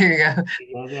 There you go.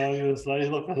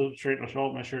 Look straight on the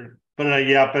shoulder, my shirt. But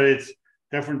but it's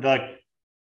different. Like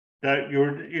that,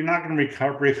 you're not going to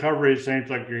recover. Recovery seems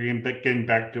like you're getting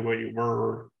back to where you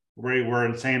were,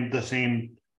 and the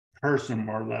same person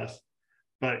more or less.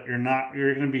 But you're not.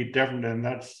 You're going to be different, and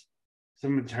that's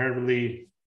something terribly.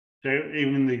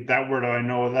 Even that word I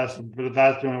know that's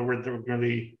the only word that would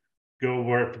really go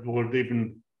where people would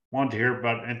even want to hear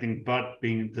about anything but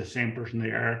being the same person they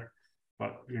are,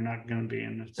 but you're not going to be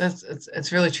in this.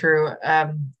 It's really true.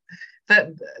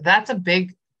 That's a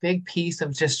big piece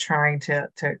of just trying to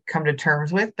come to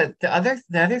terms with. But the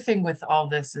other thing with all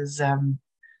this is, I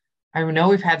know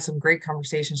we've had some great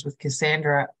conversations with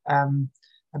Cassandra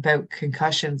about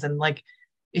concussions, and like,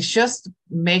 it's just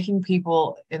making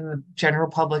people in the general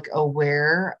public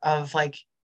aware of like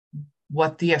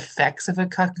what the effects of a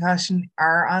concussion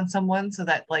are on someone, so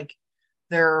that like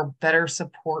there are better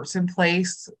supports in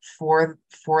place for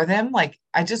them. Like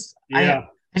I just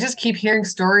keep hearing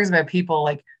stories about people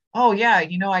like, oh yeah,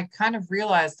 I kind of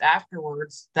realized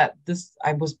afterwards that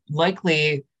I was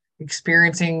likely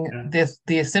experiencing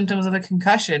the symptoms of a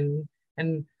concussion,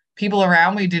 and people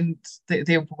around me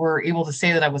they were able to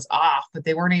say that I was off, but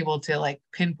they weren't able to like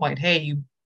pinpoint, hey,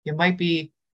 you might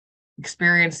be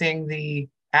experiencing the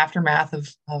aftermath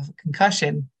of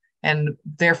concussion, and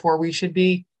therefore we should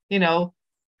be,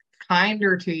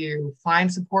 kinder to you,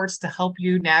 find supports to help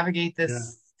you navigate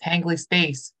this tangly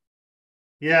space.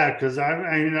 Yeah, because I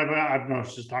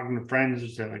was just talking to friends who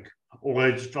said like, oh,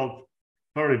 I just felt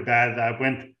very bad. I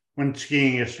went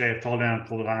skiing yesterday. I fell down a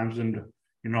couple of times, and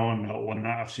and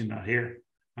whatnot. I've seen that here.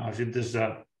 This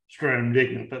straight. I'm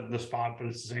digging the spot, but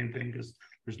it's the same thing because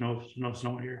there's no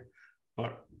snow here.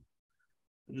 But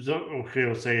okay,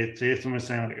 I'll say somebody's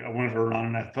saying like I wanted to run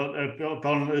and I felt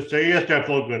so yesterday I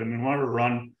felt good. I mean, I wanted to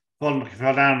run,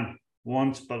 fell down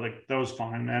once, but like that was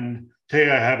fine. And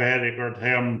today I have a headache, or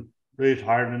today I'm really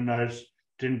tired and I just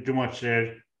didn't do much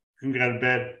today. Couldn't get out of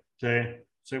bed today.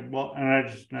 So well, and I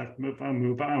just have to move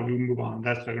on.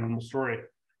 That's like a normal story.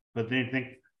 But then you think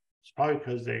it's probably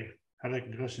because they had a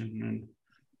concussion and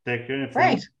they could treat it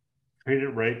right,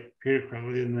 treat it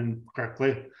correctly, and then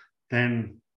correctly,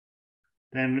 then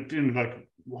in like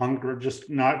longer, it's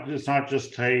not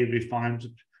just hey, you'll be fine.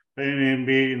 But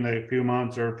maybe in like a few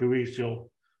months or a few weeks,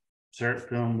 you'll start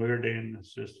feeling weird, and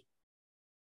it's just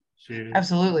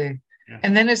absolutely. Yeah.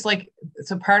 And then it's like,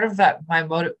 so part of that, my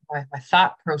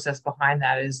thought process behind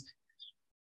that is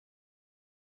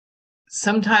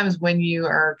sometimes when you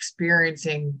are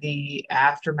experiencing the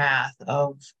aftermath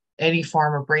of any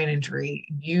form of brain injury,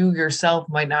 you yourself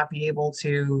might not be able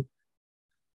to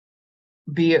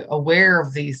be aware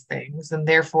of these things, and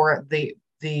therefore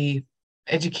the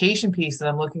education piece that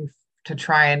I'm looking to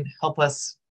try and help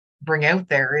us bring out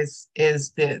there is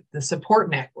the support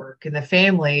network and the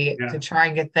family, to try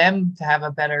and get them to have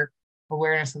a better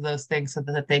awareness of those things so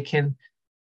that they can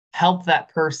help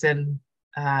that person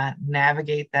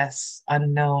navigate this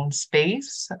unknown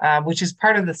space, which is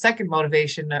part of the second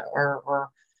motivation, or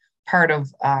part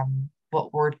of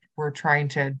what we're trying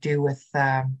to do with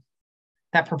that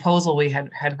proposal we had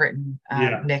written,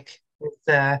 Nick,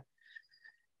 with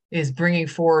is bringing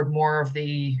forward more of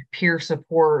the peer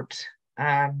support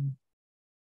in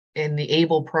the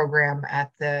ABLE program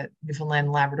at the Newfoundland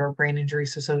and Labrador Brain Injury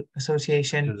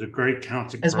Association. There's a great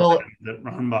counseling as program well that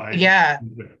run by. Yeah.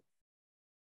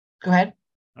 Go ahead.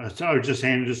 So I was just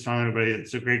telling everybody,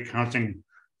 it's a great counseling,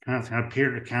 kind of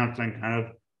peer counseling, kind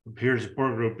of peer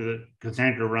support group that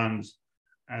Cassandra runs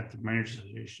at the Brain Injury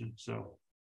Association. So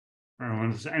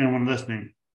anyone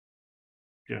listening,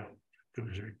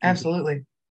 absolutely.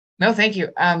 No, thank you.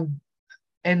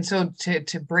 And so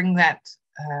to bring that,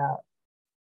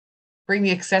 bring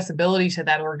the accessibility to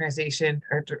that organization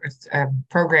or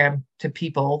program to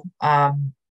people,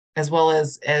 as well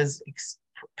as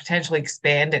potentially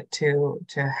expand it to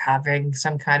having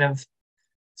some kind of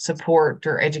support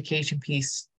or education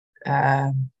piece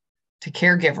to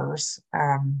caregivers,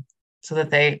 so that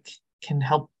they can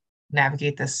help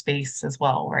navigate this space as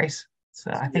well, right? So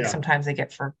I think sometimes they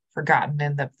get forgotten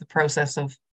in the process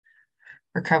of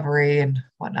recovery and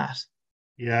whatnot.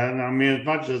 Yeah, and I mean, as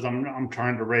much as I'm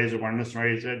trying to raise awareness,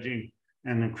 and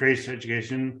increase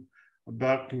education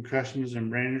about concussions and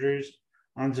brain injuries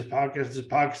on this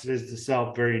podcast is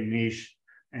itself very niche,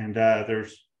 and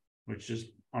which is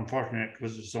unfortunate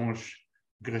because there's so much,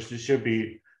 because it should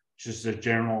be just a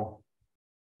general,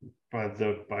 by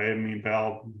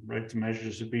all rights and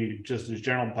measures, should be just a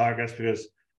general podcast, because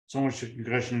so much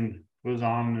concussion goes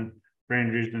on and brain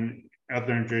injuries and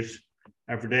other injuries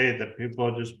every day that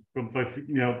people just, but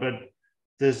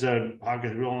this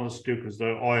podcast we all listen to because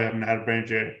I haven't had a brain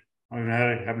injury, I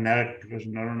haven't had a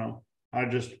concussion, I don't know. I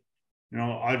just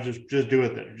do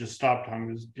with it. Just stop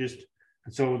talking.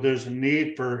 And so there's a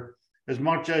need for as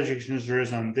much education as there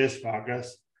is on this podcast.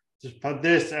 But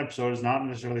this episode is not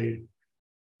necessarily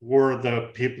for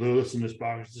the people who listen to this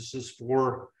podcast. This is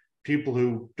for people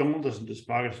who don't listen to this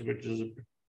podcast, which is a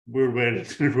weird way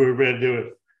to do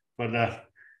it. But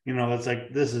it's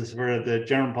like, this is for the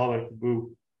general public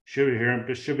who should be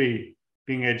hearing, should be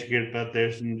being educated about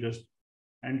this, and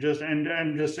just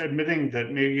admitting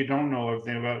that maybe you don't know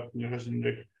everything about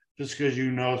concussion. Just because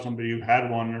you know somebody who had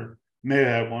one or may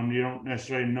have one, you don't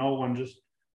necessarily know, and just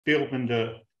be open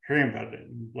to hearing about it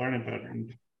and learning about it.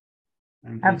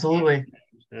 And absolutely.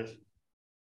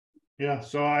 Yeah.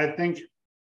 So I think,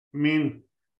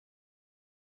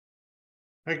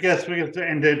 I guess we have to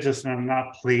end it just on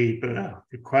not plea, but a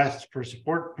request for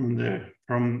support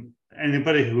from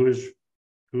anybody who is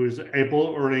able,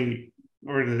 or any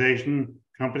organization,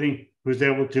 company who's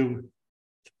able to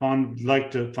fund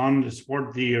to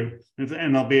support the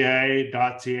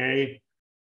NLBIA.ca,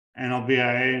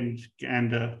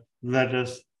 and let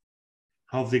us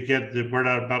hopefully get the word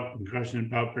out about concussion,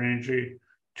 about brain injury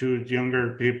to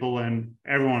younger people and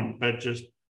everyone. But just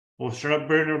we'll start up.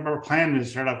 Our plan is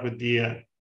to start off with the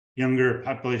younger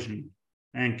population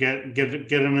and get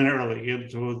them in early.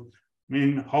 So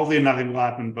hopefully nothing will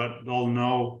happen, but they'll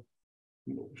know.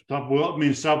 Stuff will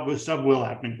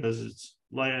happen, because it's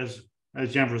like, as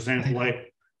Jennifer was saying, it's life,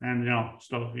 and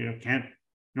stuff you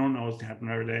don't know what's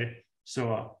happening every day.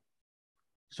 So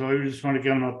we just want to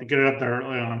get it up there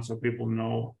early on, so people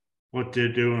know what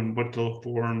to do and what to look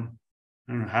for, and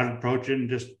and how to approach it, and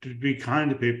just to be kind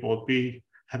to people, be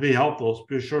helpful,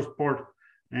 be show support,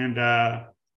 and I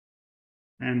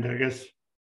guess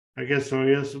so.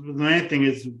 Yes, the main thing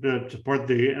is to support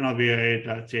the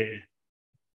NLBA.ca.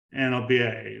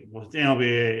 NLBA with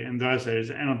NLBA, and the website is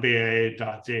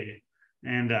NLBA.ca.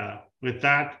 And with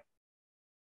that,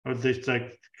 I would just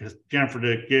like Jennifer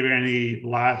to give any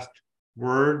last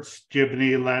words. Do you have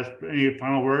any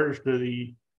final words to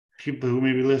the people who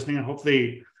may be listening? And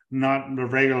hopefully not the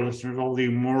regular listeners, hopefully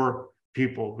more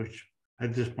people, which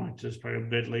at this point just probably a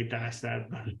bit late to ask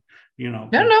that, but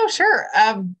No, sure.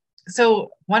 So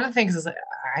one of the things is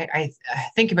I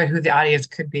think about who the audience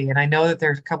could be, and I know that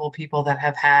there's a couple of people that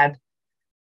have had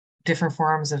different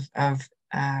forms of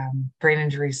brain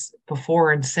injuries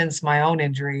before and since my own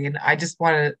injury, and I just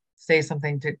want to say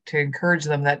something to encourage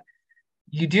them that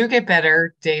you do get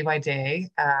better day by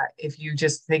day if you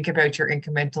just think about your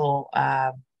incremental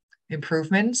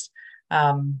improvements,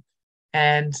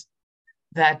 and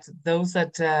that those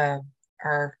that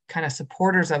are kind of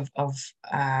supporters of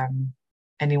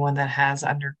anyone that has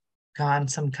undergone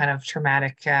some kind of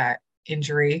traumatic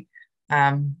injury,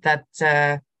 that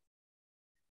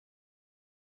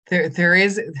there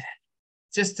is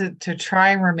just to try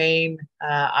and remain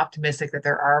optimistic that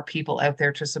there are people out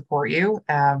there to support you.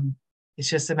 It's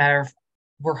just a matter of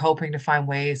we're hoping to find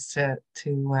ways to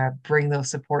bring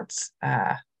those supports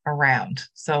around.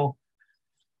 So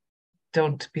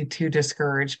don't be too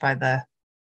discouraged by the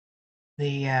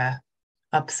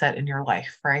upset in your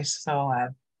life, right? So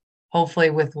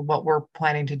hopefully with what we're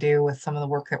planning to do with some of the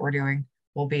work that we're doing,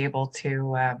 we'll be able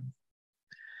to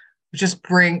just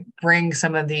bring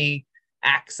some of the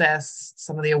access,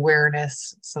 some of the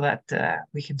awareness, so that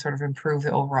we can sort of improve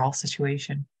the overall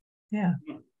situation. Yeah.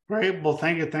 Great. Well,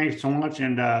 thanks so much,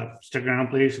 and stick around,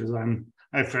 please, because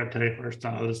I forgot today first.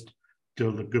 I'll just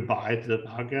do the goodbye to the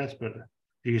podcast, but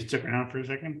you can stick around for a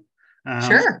second.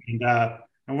 Sure. And I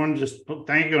want to just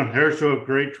thank you on her show of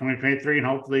great 2023, and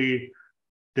hopefully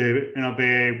the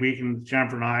NLBA week and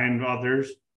Jennifer and I and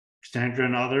others, Sandra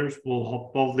and others, will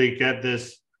hopefully get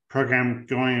this program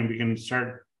going, and we can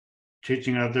start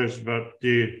teaching others about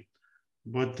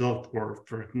what to look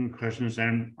for questions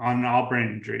and on all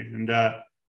brain injury, and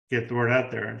get the word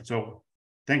out there. So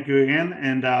thank you again.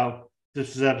 And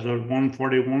this is episode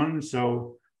 141.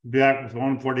 So we'll be back with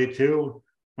 142.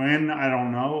 When, I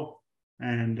don't know.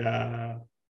 And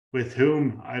with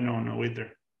whom, I don't know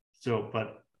either. So,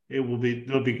 but it'll be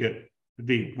good. It'll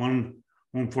be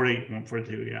 148,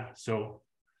 142. Yeah. So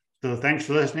thanks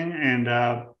for listening, and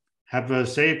have a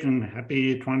safe and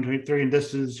happy 2023. And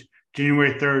this is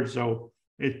January 3rd. So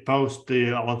it's post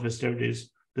all the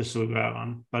festivities this will go out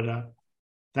on. But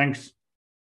thanks.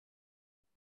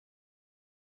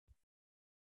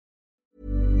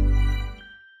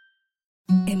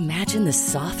 Imagine the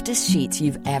softest sheets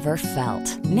you've ever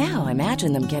felt. Now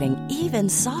imagine them getting even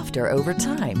softer over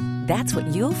time. That's what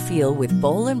you'll feel with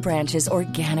Boll & Branch's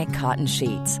organic cotton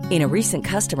sheets. In a recent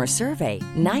customer survey,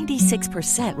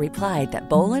 96% replied that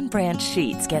Boll & Branch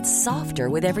sheets get softer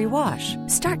with every wash.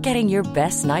 Start getting your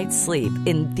best night's sleep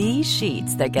in these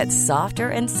sheets that get softer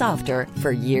and softer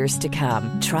for years to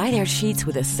come. Try their sheets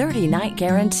with a 30-night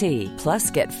guarantee.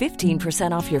 Plus, get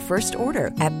 15% off your first order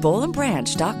at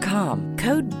bollandbranch.com.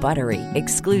 Code BUTTERY.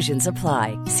 Exclusions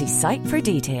apply. See site for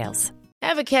details.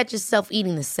 Ever catch yourself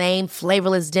eating the same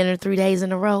flavorless dinner 3 days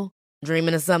in a row?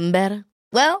 Dreaming of something better?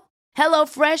 Well,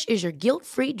 HelloFresh is your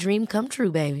guilt-free dream come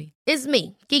true, baby. It's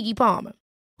me, Keke Palmer.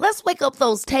 Let's wake up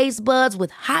those taste buds with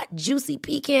hot, juicy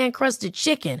pecan-crusted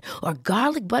chicken or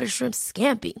garlic butter shrimp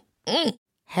scampi.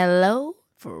 Hello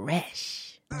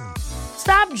Fresh.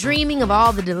 Stop dreaming of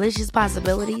all the delicious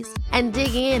possibilities and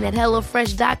dig in at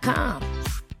HelloFresh.com.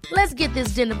 Let's get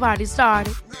this dinner party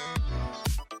started.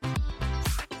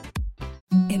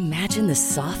 Imagine the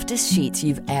softest sheets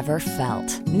you've ever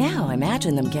felt. Now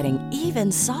imagine them getting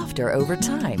even softer over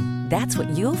time. That's what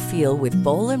you'll feel with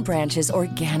Boll & Branch's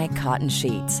organic cotton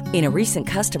sheets. In a recent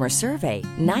customer survey,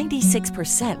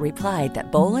 96% replied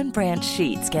that Boll & Branch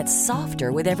sheets get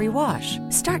softer with every wash.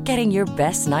 Start getting your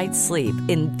best night's sleep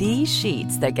in these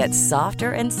sheets that get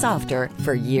softer and softer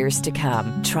for years to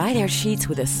come. Try their sheets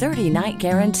with a 30-night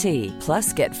guarantee.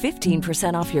 Plus, get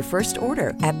 15% off your first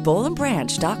order at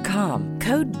bollandbranch.com.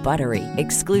 Code BUTTERY.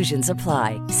 Exclusions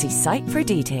apply. See site for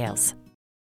details.